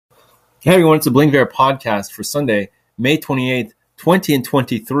Hey everyone, it's the Bling Bear podcast for Sunday, May 28th,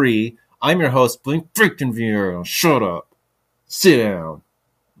 2023. I'm your host, Bling freaking Bear. Shut up. Sit down.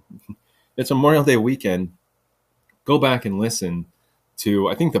 It's Memorial Day weekend. Go back and listen to,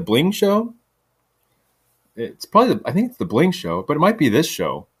 I think, the Bling show. I think it's the Bling show, but it might be this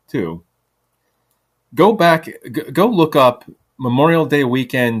show too. Go back, go look up Memorial Day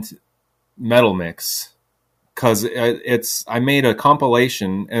weekend metal mix. Because I made a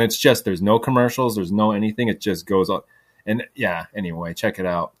compilation and it's just, there's no commercials, there's no anything, it just goes on. And yeah, anyway, check it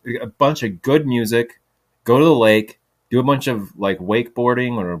out. A bunch of good music. Go to the lake, do a bunch of like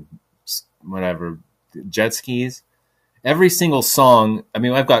wakeboarding or whatever, jet skis. Every single song. I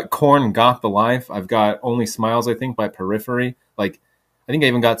mean, I've got Korn, Got the Life. I've got Only Smiles, I think, by Periphery. Like, I think I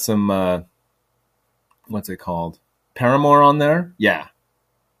even got some, what's it called? Paramore on there. Yeah.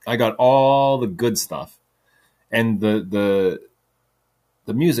 I got all the good stuff. And the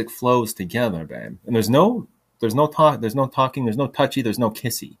music flows together, babe. And there's no talking, there's no touchy, there's no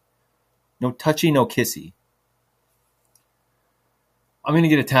kissy. No touchy, no kissy. I'm gonna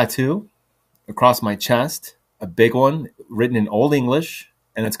get a tattoo across my chest, a big one, written in Old English,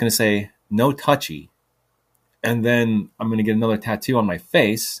 and it's gonna say no touchy. And then I'm gonna get another tattoo on my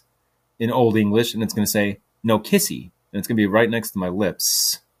face in Old English, and it's gonna say no kissy. And it's gonna be right next to my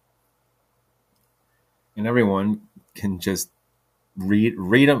lips. And everyone can just read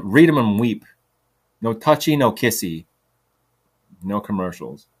them and weep. No touchy, no kissy, no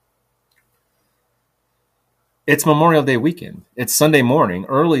commercials. It's Memorial Day weekend. It's Sunday morning,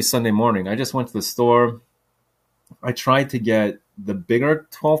 early Sunday morning. I just went to the store. I tried to get the bigger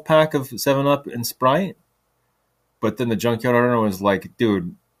 12-pack of 7-Up and Sprite, but then the junkyard owner was like,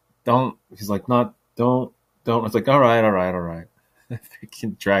 dude, don't. He's like, don't. I was like, all right. I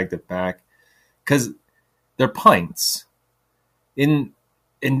freaking dragged it back. Because they're pints. In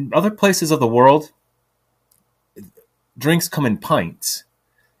other places of the world, drinks come in pints.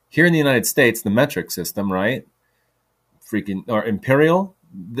 Here in the United States, the metric system, right? Or imperial,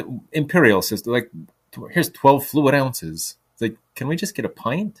 the imperial system. Like, here's 12 fluid ounces. It's like, can we just get a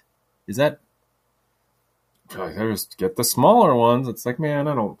pint? Is that? I just get the smaller ones. It's like, man,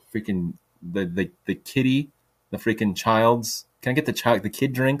 I don't freaking the kiddie, the freaking child's. Can I get the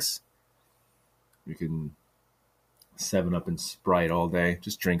kid drinks? You can. 7-Up and Sprite all day.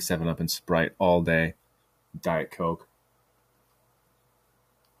 Just drink 7-Up and Sprite all day. Diet Coke.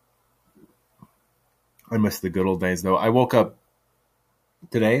 I miss the good old days, though. I woke up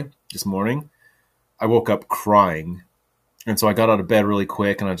this morning, I woke up crying. And so I got out of bed really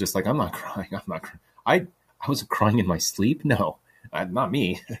quick, and I was just like, I'm not crying. I was crying in my sleep? No, not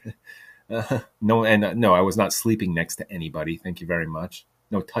me. No, I was not sleeping next to anybody. Thank you very much.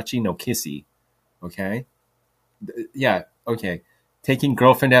 No touchy, no kissy. Okay? Yeah, okay. Taking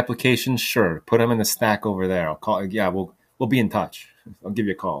girlfriend applications, sure. Put them in the stack over there. I'll call. Yeah, we'll be in touch. I'll give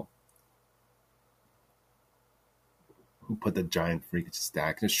you a call. Put the giant freaking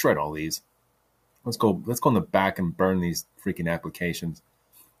stack. Just shred all these. Let's go in the back and burn these freaking applications.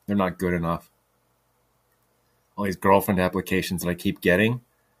 They're not good enough. All these girlfriend applications that I keep getting,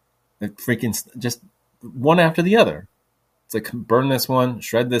 they're freaking just one after the other. It's like burn this one,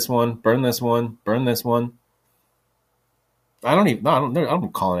 shred this one, burn this one, burn this one. I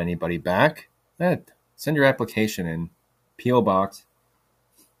don't call anybody back. Send your application in. P.O. Box,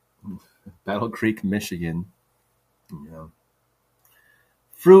 Battle Creek, Michigan.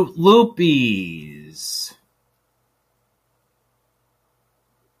 Fruit Loopies.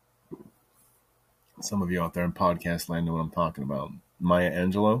 Some of you out there in podcast land know what I'm talking about. Maya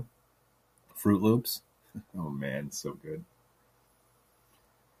Angelou, Fruit Loops. Oh man, it's so good.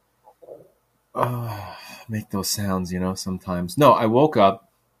 Make those sounds, sometimes. No, I woke up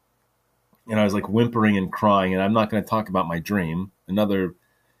and I was like whimpering and crying, and I'm not going to talk about my dream. I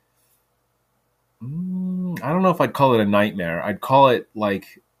don't know if I'd call it a nightmare. I'd call it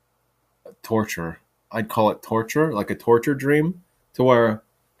like torture. I'd call it torture, like a torture dream, to where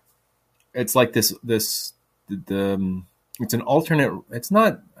it's like it's an alternate, it's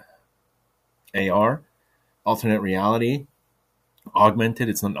not AR, alternate reality. Augmented,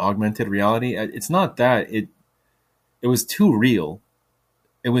 it's an augmented reality. It's not that. It was too real.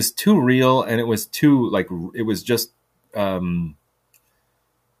 It was too real, and it was too it was just not.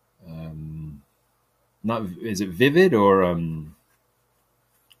 Is it vivid or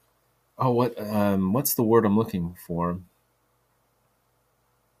what's the word I'm looking for?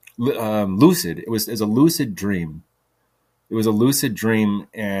 Lucid. It was a lucid dream. It was a lucid dream,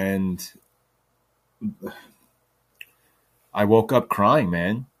 and I woke up crying,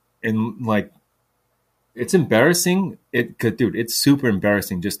 man. And like It's embarrassing. Dude, it's super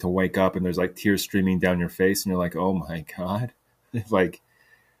embarrassing just to wake up and there's like tears streaming down your face, and you're like, oh my god, like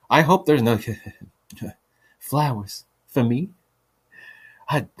I hope there's no flowers for me.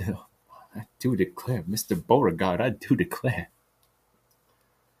 I, I do declare, Mr. Beauregard, I do declare,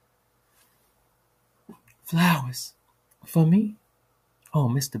 flowers for me. Oh,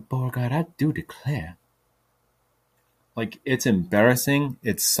 Mr. Beauregard, I do declare. Like, it's embarrassing.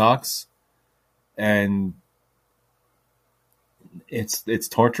 It sucks, and it's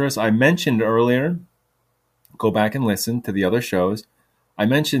torturous. I mentioned earlier, go back and listen to the other shows. I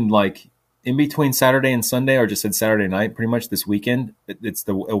mentioned like in between Saturday and Sunday, or just said Saturday night, pretty much this weekend. It's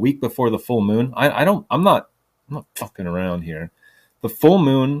a week before the full moon. I'm not fucking around here. The full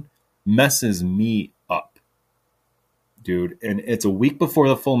moon messes me up, dude. And it's a week before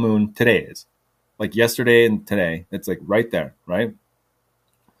the full moon. Today is like yesterday and today. It's like right there, right?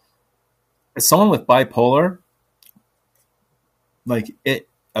 As someone with bipolar, like it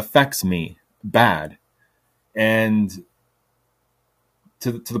affects me bad, and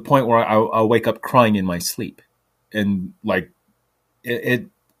to the point where I'll wake up crying in my sleep, and like it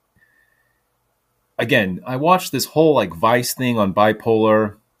again. I watched this whole like Vice thing on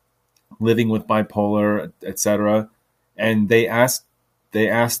bipolar, living with bipolar, etc. And they asked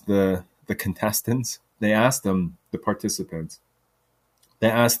the contestants, they asked them, the participants, they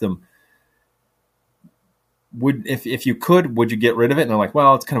asked them, would if you could, would you get rid of it? And they're like,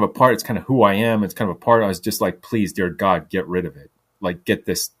 well, it's kind of a part. It's kind of who I am. It's kind of a part. I was just like, please, dear God, get rid of it. Like, get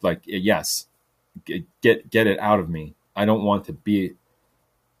this. Like, yes, get it out of me. I don't want to be.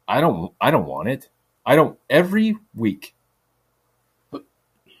 I don't want it. I don't. Every week.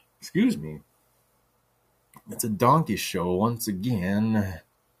 Excuse me. It's a donkey show once again.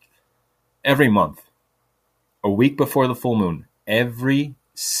 Every month, a week before the full moon. Every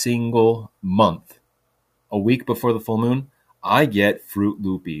single month. A week before the full moon, I get Fruit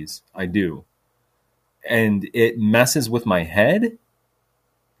Loopies. I do. And it messes with my head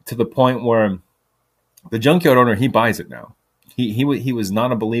to the point where the junkyard owner, he buys it now. He was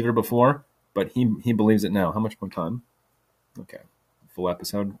not a believer before, but he believes it now. How much more time? Okay. Full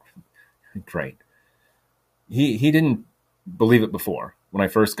episode? Great. He didn't believe it before. When I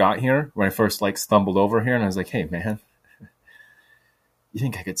first got here, when I first like stumbled over here, and I was like, hey man, you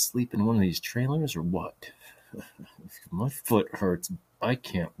think I could sleep in one of these trailers or what? My foot hurts. I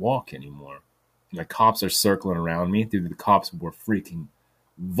can't walk anymore. The cops are circling around me. Dude, the cops were freaking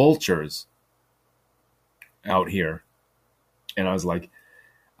vultures out here. And I was like,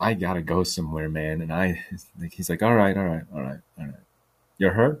 I gotta go somewhere, man. And he's like, all right.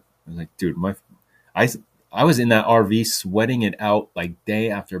 You're hurt? I was like, dude, I was in that RV sweating it out like day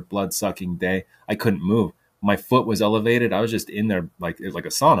after blood sucking day. I couldn't move. My foot was elevated. I was just in there like a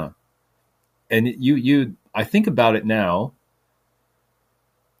sauna. And I think about it now,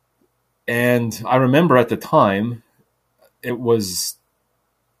 and I remember at the time, I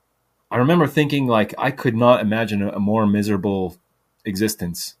remember thinking like I could not imagine a more miserable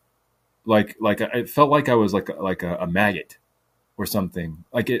existence. Like it felt like I was like a maggot or something.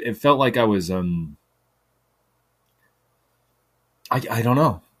 Like it felt like I was I don't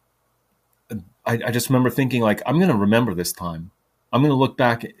know. I just remember thinking like I'm gonna remember this time. I'm gonna look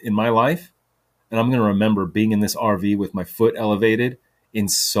back in my life, and I'm going to remember being in this RV with my foot elevated in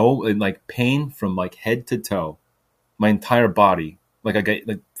like pain from like head to toe, my entire body. Like I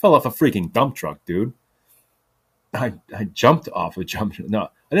fell off a freaking dump truck, dude. I jumped off a jump. No,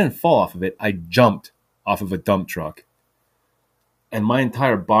 I didn't fall off of it. I jumped off of a dump truck, and my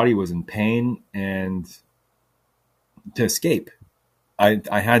entire body was in pain. And to escape, I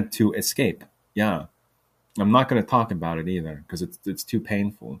had to escape. Yeah, I'm not going to talk about it either because it's too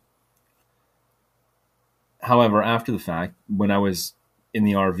painful. However, after the fact, when I was in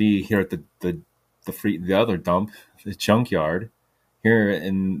the RV here at the other dump, the junkyard, here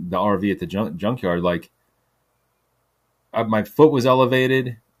in the RV at the junkyard, like my foot was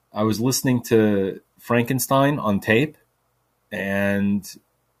elevated. I was listening to Frankenstein on tape, and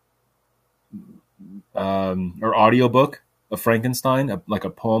or audiobook of Frankenstein, like a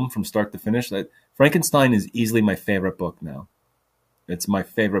poem from start to finish. That Frankenstein is easily my favorite book now. It's my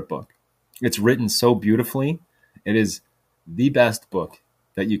favorite book. It's written so beautifully. It is the best book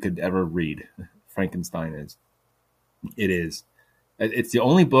that you could ever read. Frankenstein is. It is. It's the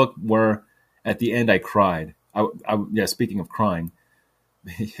only book where at the end I cried. Yeah, speaking of crying,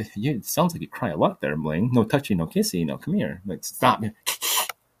 it sounds like you cry a lot there, Bling. No touchy, no kissy. No, come here. Like, stop.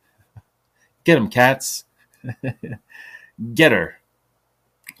 Get him, cats. Get her.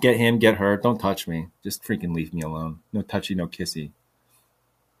 Get him, get her. Don't touch me. Just freaking leave me alone. No touchy, no kissy.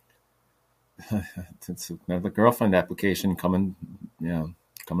 It's another girlfriend application coming,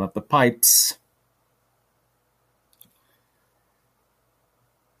 coming up the pipes.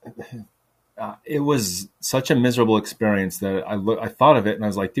 It was such a miserable experience that I thought of it and I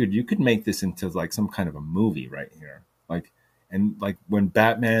was like, dude, you could make this into like some kind of a movie right here. Like, and like when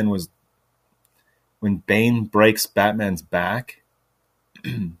Bane breaks Batman's back,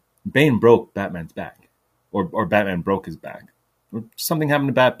 Bane broke Batman's back, or Batman broke his back, or something happened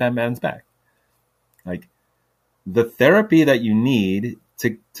to Batman's back. Like the therapy that you need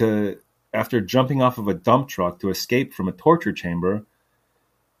to after jumping off of a dump truck to escape from a torture chamber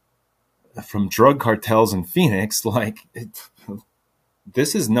from drug cartels in Phoenix,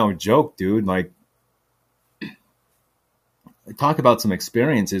 this is no joke, dude. Like, I talk about some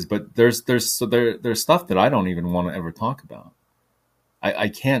experiences, but there's stuff that I don't even want to ever talk about. I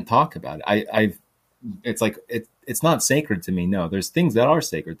can't talk about it. It's like it's not sacred to me. No, there's things that are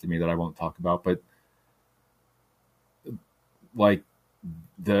sacred to me that I won't talk about, but like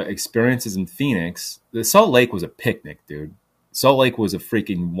the experiences in Phoenix, the Salt Lake was a picnic, dude. Salt Lake was a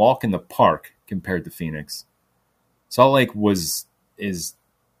freaking walk in the park compared to Phoenix. Salt Lake is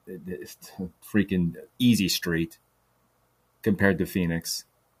freaking easy street compared to Phoenix.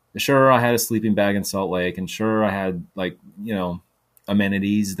 Sure, I had a sleeping bag in Salt Lake, and sure, I had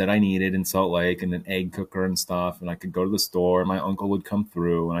amenities that I needed in Salt Lake, and an egg cooker and stuff, and I could go to the store. And my uncle would come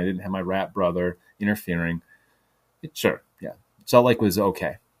through, and I didn't have my rat brother interfering. Sure, yeah, Salt Lake was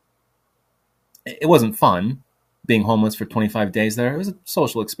okay. It wasn't fun being homeless for 25 days there. It was a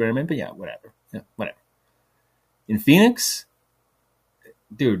social experiment, but yeah, whatever. Yeah, whatever. In Phoenix,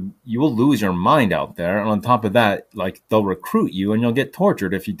 dude, you will lose your mind out there. And on top of that, like, they'll recruit you and you'll get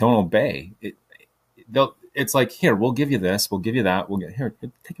tortured if you don't obey. It's like, here, we'll give you this, we'll give you that, here,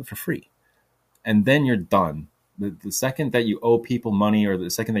 take it for free. And then you're done. The second that you owe people money, or the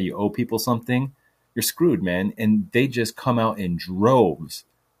second that you owe people something, you're screwed, man. And they just come out in droves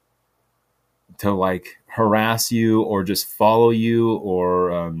to like harass you or just follow you, or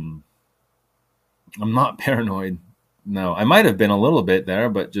I'm not paranoid. No, I might have been a little bit there,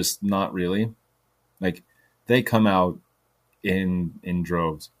 but just not really. Like, they come out in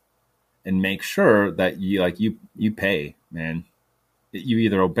droves and make sure that you pay, man. You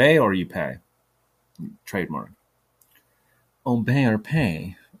either obey or you pay. Trademark. Obey or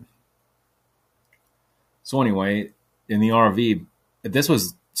pay. So anyway, in the RV, this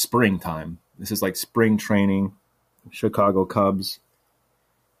was springtime. This is like spring training. Chicago Cubs,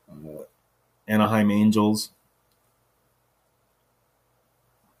 Anaheim Angels.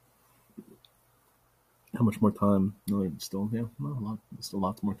 How much more time? No, still, yeah, still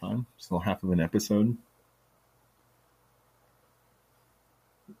lots more time. Still half of an episode.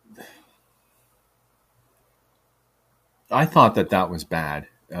 I thought that was bad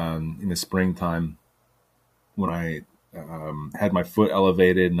in the springtime when I had my foot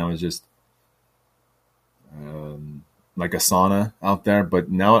elevated and I was just like a sauna out there.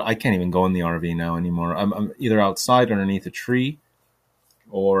 But now I can't even go in the RV now anymore. I'm either outside underneath a tree,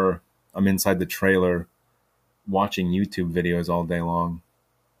 or I'm inside the trailer watching YouTube videos all day long.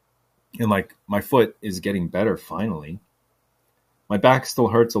 And like, my foot is getting better finally. My back still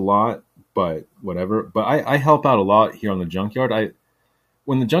hurts a lot, but whatever. But I help out a lot here on the junkyard.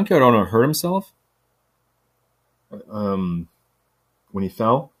 When the junkyard owner hurt himself, when he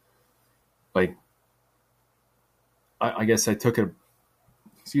fell, like, I guess I took it,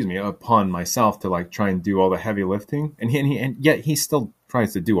 upon myself to like try and do all the heavy lifting, and yet he still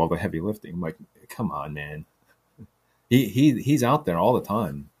tries to do all the heavy lifting. I'm like, come on, man. He's out there all the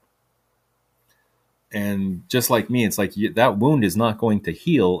time. And just like me, it's like that wound is not going to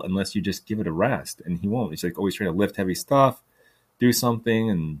heal unless you just give it a rest. And he won't. He's like always trying to lift heavy stuff, do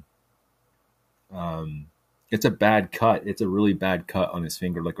something. And it's a bad cut. It's a really bad cut on his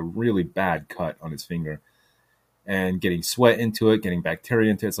finger, like a really bad cut on his finger. And getting sweat into it, getting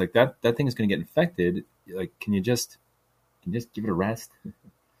bacteria into it. It's like that thing is going to get infected. Like, can you just give it a rest?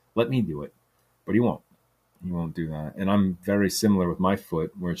 Let me do it. But he won't. He won't do that. And I'm very similar with my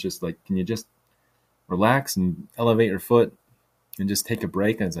foot, where it's just like, can you just relax and elevate your foot and just take a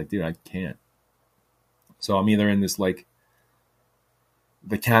break? And it's like, dude, I can't. So I'm either in this, like,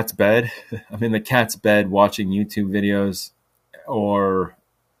 the cat's bed. I'm in the cat's bed watching YouTube videos, or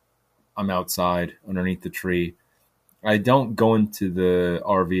I'm outside underneath the tree. I don't go into the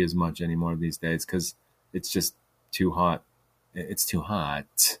RV as much anymore these days because it's just too hot. It's too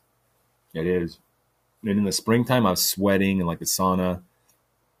hot. It is. And in the springtime, I was sweating in like a sauna.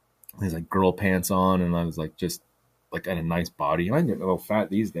 There's like girl pants on, and I was like, just like, at a nice body. I get a little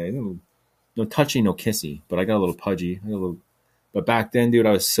fat these days. No touchy, no kissy, but I got a little pudgy. But back then, dude,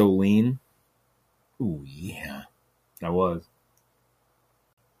 I was so lean. Ooh, yeah. I was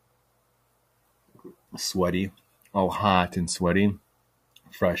sweaty, all hot and sweaty.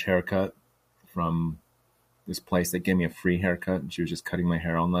 Fresh haircut from this place that gave me a free haircut, and she was just cutting my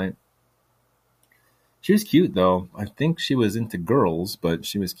hair all night. She was cute, though. I think she was into girls, but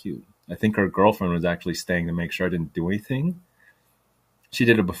she was cute. I think her girlfriend was actually staying to make sure I didn't do anything. She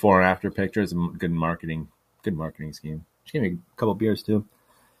did a before and after picture. It's a good marketing scheme. She gave me a couple beers, too.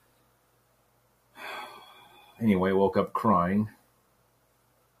 Anyway, woke up crying.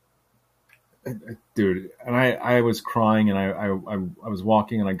 Dude, and I was crying, and I was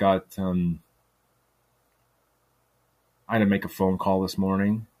walking, and I had to make a phone call this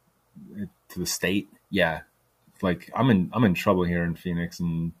morning to the state. Yeah, like I'm in trouble here in Phoenix,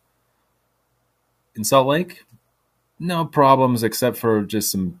 and in Salt Lake, no problems except for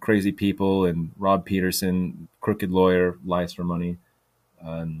just some crazy people and Rob Peterson, crooked lawyer, lies for money,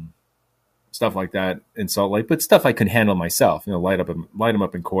 stuff like that in Salt Lake. But stuff I could handle myself. Light them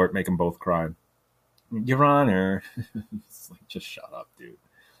up in court, make them both cry. Your Honor, it's like, just shut up, dude,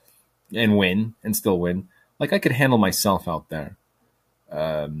 and win, and still win. Like I could handle myself out there.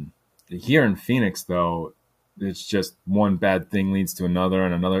 Here in Phoenix, though, it's just one bad thing leads to another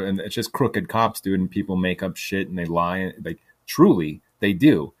and another, and it's just crooked cops, dude. And people make up shit and they lie. Like truly, they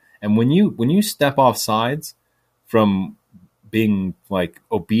do. And when you step off sides from being like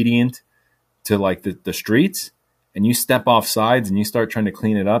obedient to like the streets, and you step off sides and you start trying to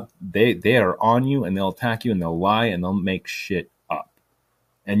clean it up, they are on you, and they'll attack you, and they'll lie, and they'll make shit up.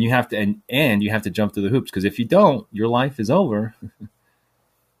 And you have to and you have to jump through the hoops, because if you don't, your life is over.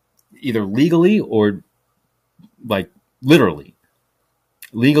 Either legally or like literally.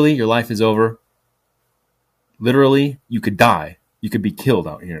 Legally, your life is over. Literally, you could die. You could be killed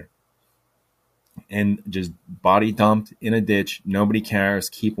out here. And just body dumped in a ditch. Nobody cares.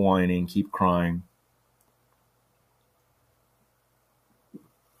 Keep whining. Keep crying.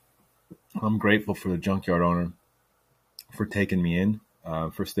 I'm grateful for the junkyard owner for taking me in,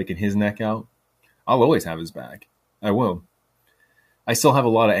 for sticking his neck out. I'll always have his back. I will. I still have a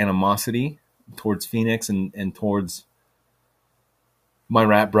lot of animosity towards Phoenix and towards my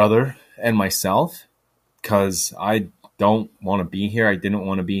rat brother and myself, because I don't want to be here. I didn't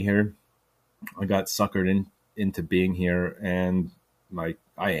want to be here. I got suckered into being here, and like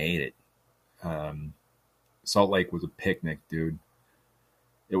I ate it. Salt Lake was a picnic, dude.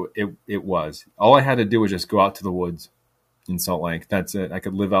 It was. All I had to do was just go out to the woods in Salt Lake. That's it. I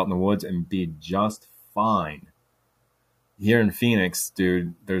could live out in the woods and be just fine. Here in Phoenix,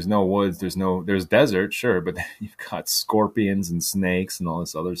 dude, there's no woods. There's desert, sure, but you've got scorpions and snakes and all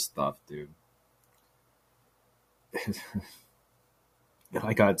this other stuff, dude.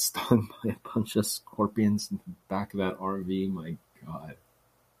 I got stung by a bunch of scorpions in the back of that RV. My God.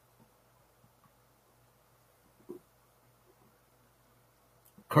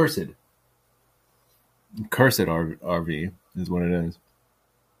 Cursed RV is what it is.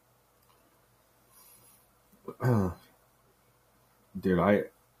 Dude, I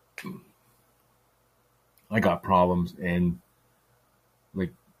got problems, and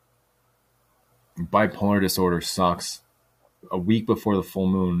like bipolar disorder sucks. A week before the full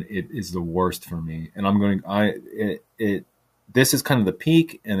moon, it is the worst for me, and this is kind of the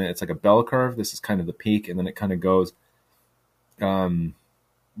peak, and it's like a bell curve. This is kind of the peak, and then it kind of goes down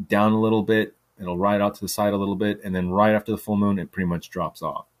a little bit. It'll ride out to the side a little bit, and then right after the full moon, it pretty much drops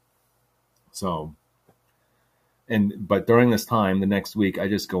off. So, but during this time, the next week, I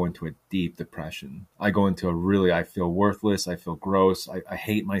just go into a deep depression. I go into I feel worthless. I feel gross. I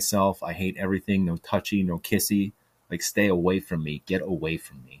hate myself. I hate everything. No touchy, no kissy. Like, stay away from me. Get away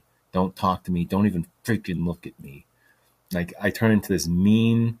from me. Don't talk to me. Don't even freaking look at me. Like, I turn into this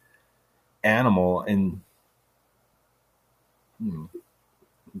mean animal, and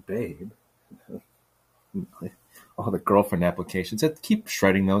babe, all the girlfriend applications, keep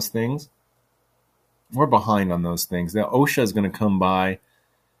shredding those things. We're behind on those things. Now OSHA is going to come by,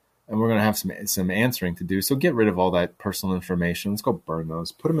 and we're going to have some answering to do. So get rid of all that personal information. Let's go burn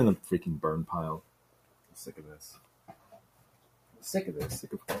those. Put them in the freaking burn pile. I'm sick of this. Sick of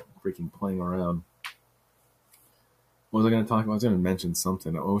freaking playing around. What was I going to talk about? I was going to mention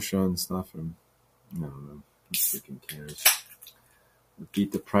something, OSHA and stuff. And I don't know. Who freaking cares?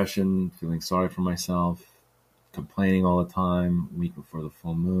 Deep depression, feeling sorry for myself, complaining all the time, week before the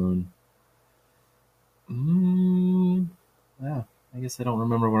full moon. Yeah, I guess I don't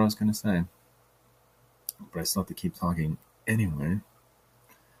remember what I was going to say. But I still have to keep talking anyway.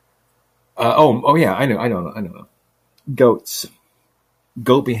 Oh yeah, I know. Goats.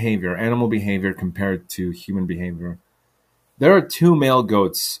 Goat behavior, animal behavior compared to human behavior. There are 2 male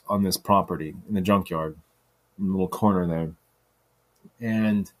goats on this property in the junkyard, in the little corner there.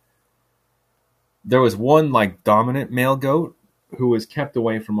 And there was one like dominant male goat who was kept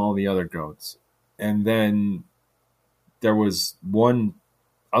away from all the other goats. And then there was one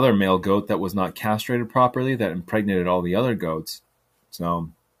other male goat that was not castrated properly that impregnated all the other goats.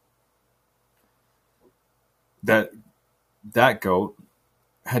 So that goat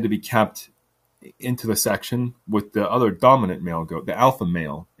had to be kept into the section with the other dominant male goat, the alpha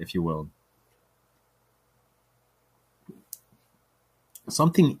male, if you will.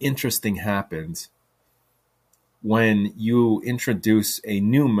 Something interesting happens when you introduce a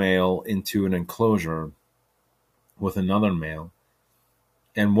new male into an enclosure with another male,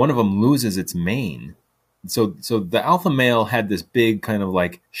 and one of them loses its mane. So the alpha male had this big kind of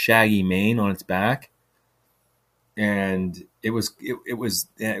like shaggy mane on its back, and it was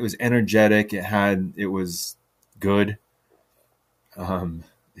energetic. It was good.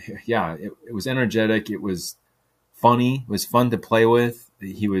 It was energetic. It was funny. It was fun to play with.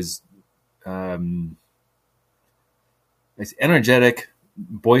 He was energetic,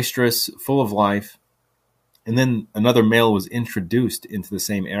 boisterous, full of life. And then another male was introduced into the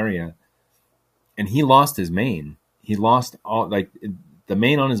same area, and he lost his mane. He lost all, like, the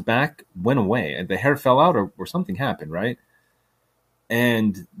mane on his back went away, and the hair fell out, or something happened, right?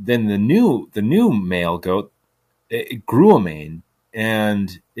 And then the new male goat, it grew a mane,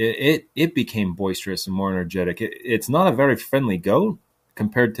 and it became boisterous and more energetic. It's not a very friendly goat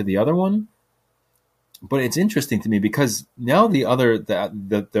compared to the other one, but it's interesting to me because now the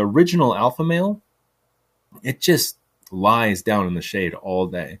original alpha male, it just lies down in the shade all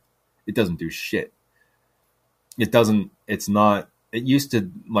day. It doesn't do shit. It used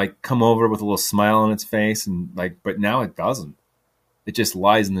to like come over with a little smile on its face but now it doesn't. It just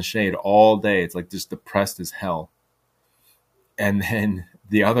lies in the shade all day. It's like just depressed as hell. And then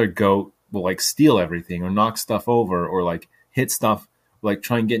the other goat will like steal everything or knock stuff over or like hit stuff, like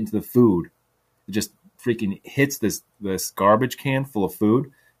try and get into the food. It just freaking hits this garbage can full of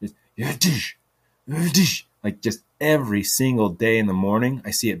food. Like just every single day in the morning, I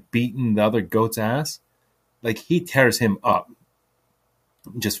see it beating the other goat's ass. Like he tears him up.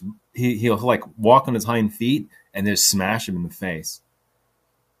 Just he'll like walk on his hind feet and just smash him in the face.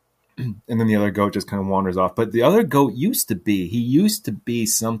 And then the other goat just kind of wanders off. But the other goat used to be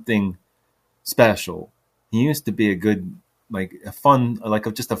something special. He used to be a good, like a fun,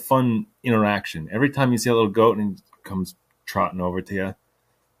 just a fun interaction. Every time you see a little goat and he comes trotting over to you,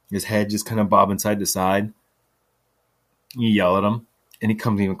 his head just kind of bobbing side to side. You yell at him, and he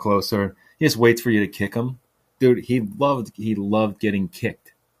comes even closer. He just waits for you to kick him. Dude, he loved getting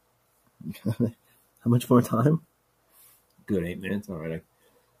kicked. How much more time? Good, 8 minutes. All right.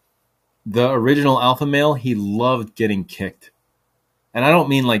 The original alpha male, he loved getting kicked. And I don't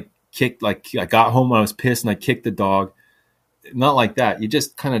mean like kicked, like I got home when I was pissed and I kicked the dog. Not like that. You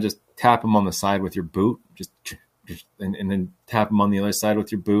just kind of just tap him on the side with your boot, and then tap him on the other side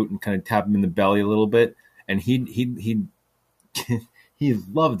with your boot and kind of tap him in the belly a little bit. And he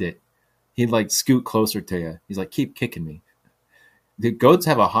loved it. He'd like scoot closer to you. He's like, keep kicking me. The goats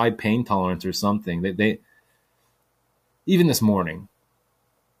have a high pain tolerance or something. They even this morning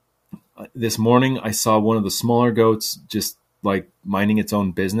I saw one of the smaller goats just like minding its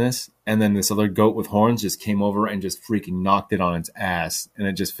own business, and then this other goat with horns just came over and just freaking knocked it on its ass, and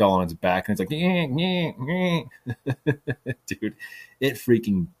it just fell on its back, and it's like, dude, it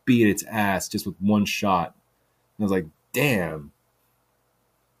freaking beat its ass just with one shot. And I was like, damn.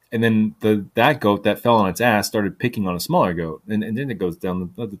 And then that goat that fell on its ass started picking on a smaller goat, and then it goes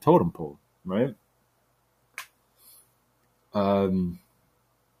down the totem pole, right?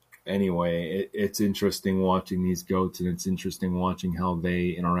 Anyway, it's interesting watching these goats, and it's interesting watching how they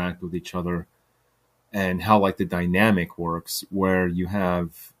interact with each other and how like the dynamic works, where you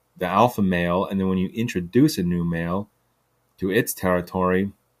have the alpha male, and then when you introduce a new male to its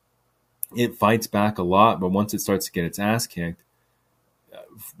territory, it fights back a lot, but once it starts to get its ass kicked,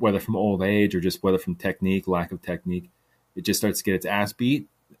 whether from old age or just whether from lack of technique, it just starts to get its ass beat,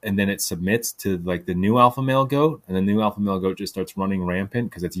 and then it submits to like the new alpha male goat, and the new alpha male goat just starts running rampant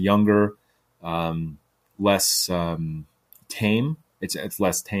because it's younger, less tame. It's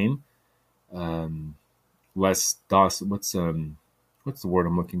less tame, less docile. What's the word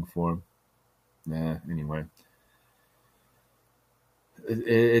I'm looking for? Anyway,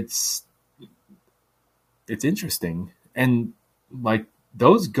 it's interesting, and like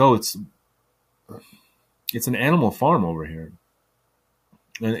those goats, it's an animal farm over here.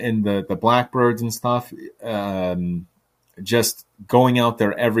 And the blackbirds and stuff, just going out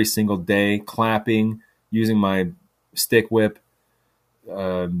there every single day, clapping, using my stick whip,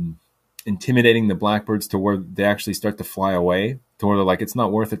 intimidating the blackbirds to where they actually start to fly away, to where they're like, it's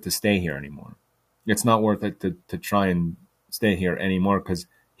not worth it to stay here anymore. It's not worth it to try and stay here anymore, because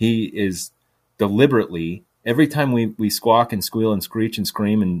he is deliberately, every time we squawk and squeal and screech and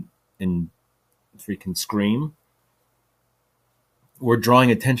scream and freaking scream, we're drawing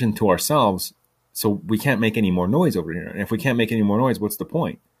attention to ourselves, so we can't make any more noise over here. And if we can't make any more noise, what's the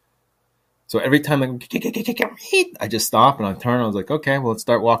point? So every time I just stop and I turn, I was like, okay, well, let's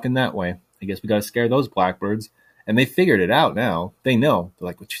start walking that way. I guess we got to scare those blackbirds. And they figured it out now. They know. They're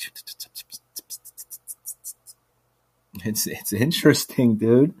like, it's interesting,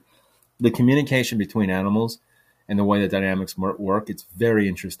 dude. The communication between animals and the way the dynamics work, it's very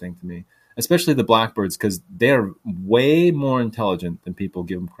interesting to me. Especially the blackbirds, because they're way more intelligent than people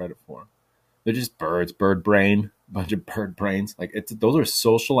give them credit for. They're just birds, bird brain, bunch of bird brains. Like, those are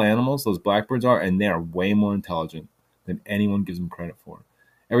social animals, those blackbirds are, and they are way more intelligent than anyone gives them credit for.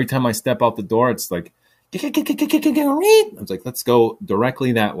 Every time I step out the door, it's like, I was like, let's go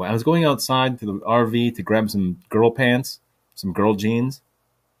directly that way. I was going outside to the RV to grab some girl pants, some girl jeans.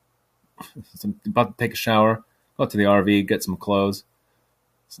 I'm about to take a shower, go to the RV, get some clothes,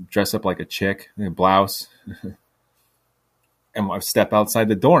 dress up like a chick, a blouse. And I step outside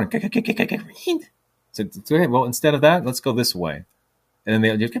the door and so, okay, well, instead of that, let's go this way. And then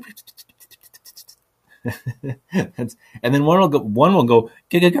they just and then one will go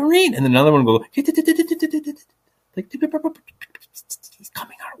green, and then another one will go he's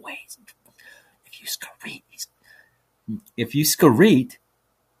coming our way. If you screech,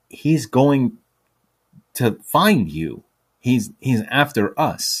 he's going to find you. He's after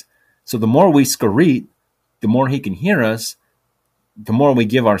us. So the more we screech, the more he can hear us, the more we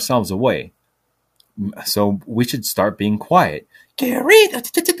give ourselves away. So we should start being quiet. Stop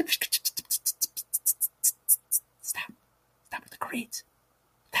with the greets.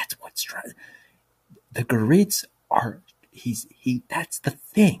 That's what's trying. The greets are that's the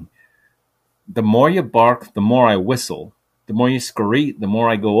thing. The more you bark, the more I whistle. The more you screech, the more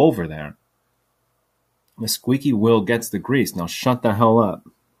I go over there. The squeaky wheel gets the grease. Now shut the hell up.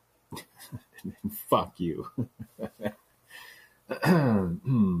 Fuck you.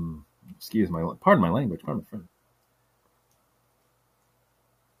 Pardon my language. Pardon my friend.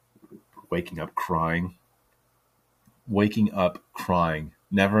 Waking up crying.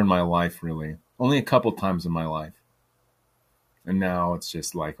 Never in my life, really. Only a couple times in my life. And now it's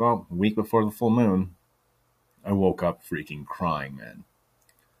just like, well, a week before the full moon, I woke up freaking crying, man.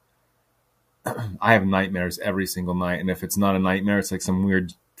 I have nightmares every single night. And if it's not a nightmare, it's like some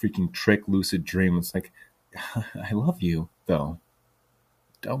weird freaking trick lucid dream. It's like, I love you, though.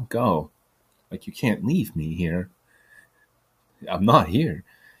 Don't go. Like, you can't leave me here. I'm not here.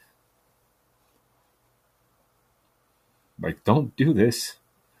 Like, don't do this.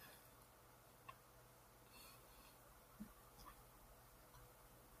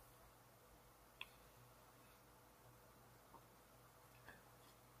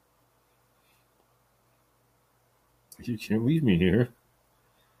 You can't leave me here.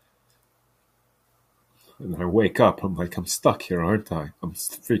 And I wake up, I'm like, I'm stuck here, aren't I? I'm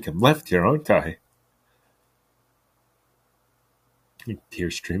freaking left here, aren't I?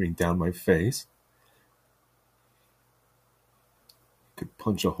 Tears streaming down my face. Could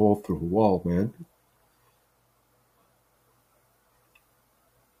punch a hole through a wall, man.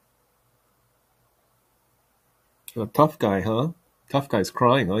 A tough guy, huh? Tough guy's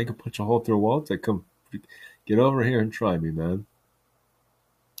crying, huh? You can punch a hole through a wall? It's like, come, get over here and try me, man.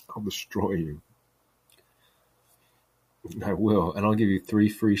 I'll destroy you. I will, and I'll give you 3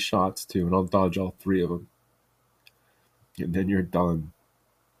 free shots, too, and I'll dodge all 3 of them. And then you're done.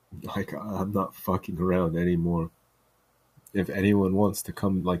 Like, I'm not fucking around anymore. If anyone wants to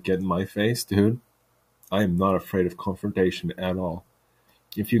come, like, get in my face, dude, I am not afraid of confrontation at all.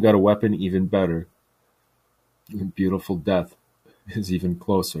 If you got a weapon, even better. Beautiful death is even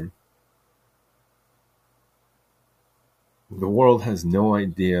closer. The world has no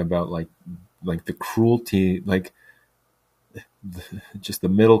idea about, like the cruelty, like, just the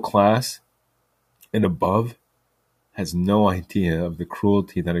middle class and above has no idea of the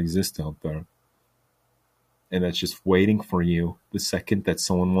cruelty that exists out there. And that's just waiting for you the second that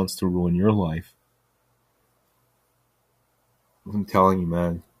someone wants to ruin your life. I'm telling you,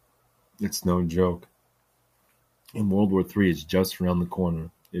 man, it's no joke. And World War III is just around the corner.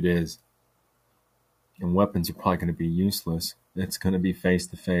 It is. And weapons are probably going to be useless. It's going to be face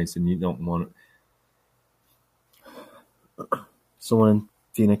to face, and you don't want it. Someone in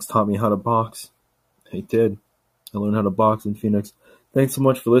Phoenix taught me how to box. They did. I learned how to box in Phoenix. Thanks so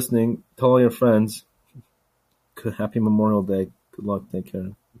much for listening. Tell all your friends. Happy Memorial Day. Good luck. Take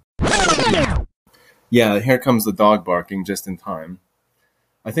care. Yeah, here comes the dog barking just in time.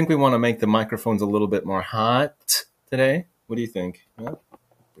 I think we want to make the microphones a little bit more hot today. What do you think? Yeah.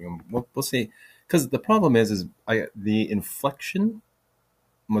 We'll see. Because the problem is the inflection,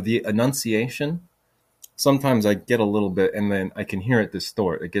 the enunciation. Sometimes I get a little bit, and then I can hear it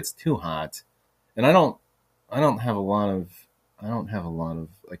distort. It gets too hot, and I don't have a lot of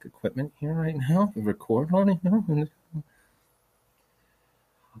like equipment here right now to record on it.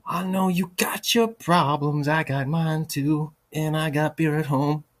 I know you got your problems, I got mine too, and I got beer at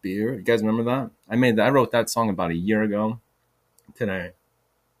home. Beer, you guys remember that? I wrote that song about a year ago today.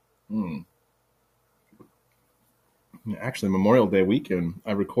 Actually, Memorial Day weekend,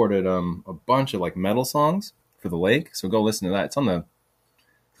 I recorded a bunch of like metal songs for the lake. So go listen to that. It's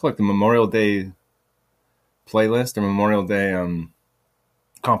like the Memorial Day playlist or Memorial Day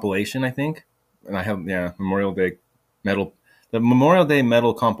compilation, I think. And I have Memorial Day metal, the Memorial Day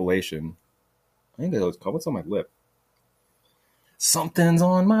metal compilation. I think that was called. What's on my lip? Something's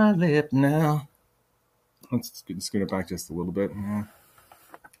on my lip now. Let's scoot it back just a little bit. Yeah.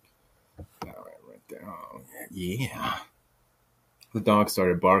 All right there. Oh, yeah. The dog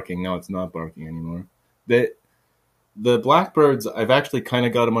started barking. Now it's not barking anymore. The blackbirds, I've actually kind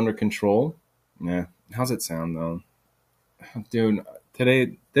of got them under control. Yeah. How's it sound though? Dude,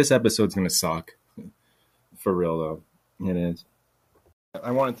 today, this episode's going to suck. For real though. It is.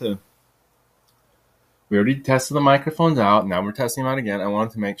 We already tested the microphones out. Now we're testing them out again. I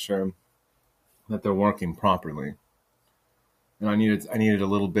wanted to make sure that they're working properly. And I needed a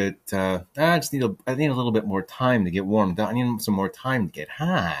little bit. I need a little bit more time to get warmed up. I need some more time to get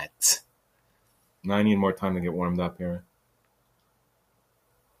hot. Now I need more time to get warmed up here.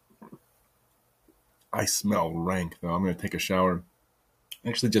 I smell rank though. I'm gonna take a shower. I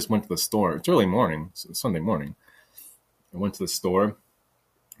actually just went to the store. It's early morning, it's Sunday morning. I went to the store,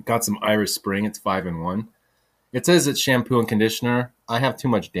 got some Irish Spring. It's 5-in-1. It says it's shampoo and conditioner. I have too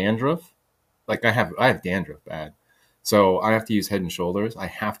much dandruff. Like I have dandruff bad. So I have to use Head and Shoulders. So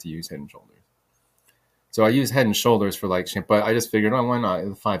I use Head and Shoulders for like shampoo. But I just figured, why not?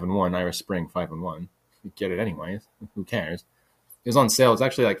 5-in-1, Irish Spring 5-in-1. You get it anyways. Who cares? It was on sale. It's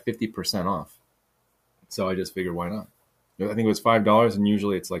actually like 50% off. So I just figured, why not? I think it was $5, and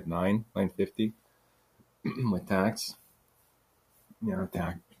usually it's like $9.50 with tax.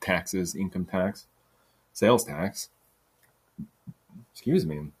 Taxes, income tax, sales tax. Excuse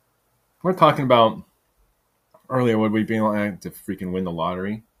me. We're talking about earlier, would we be like to freaking win the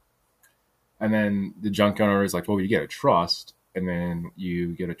lottery? And then the junk owner is like, well, you get a trust, and then you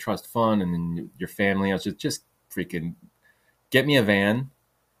get a trust fund, and then your family else just freaking get me a van,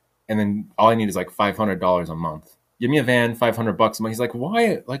 and then all I need is like $500 a month. Give me a van, $500 a month. He's like,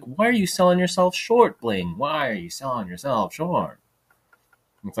 why? Like, why are you selling yourself short, Bling? Why are you selling yourself short?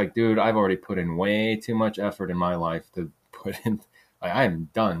 It's like, dude, I've already put in way too much effort in my life to put in. I am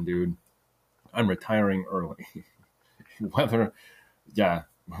done, dude. I'm retiring early.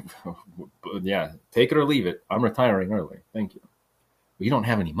 Take it or leave it. I'm retiring early. Thank you. But you don't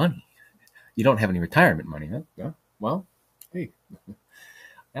have any money. You don't have any retirement money, huh? Yeah. Well, hey.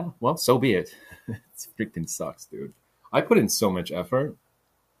 Yeah, well, so be it. It freaking sucks, dude. I put in so much effort.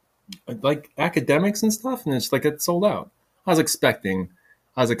 Like academics and stuff, and it's like it's sold out. I was expecting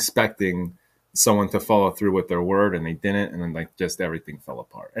someone to follow through with their word, and they didn't, and then like just everything fell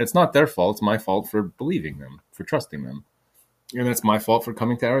apart. And it's not their fault. It's my fault for believing them, for trusting them. And it's my fault for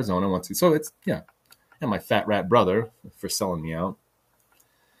coming to Arizona once. So it's, yeah. And my fat rat brother for selling me out.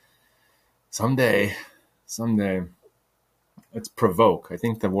 Someday. It's provoke. I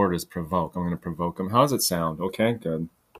think the word is provoke. I'm going to provoke him. How does it sound? Okay, good.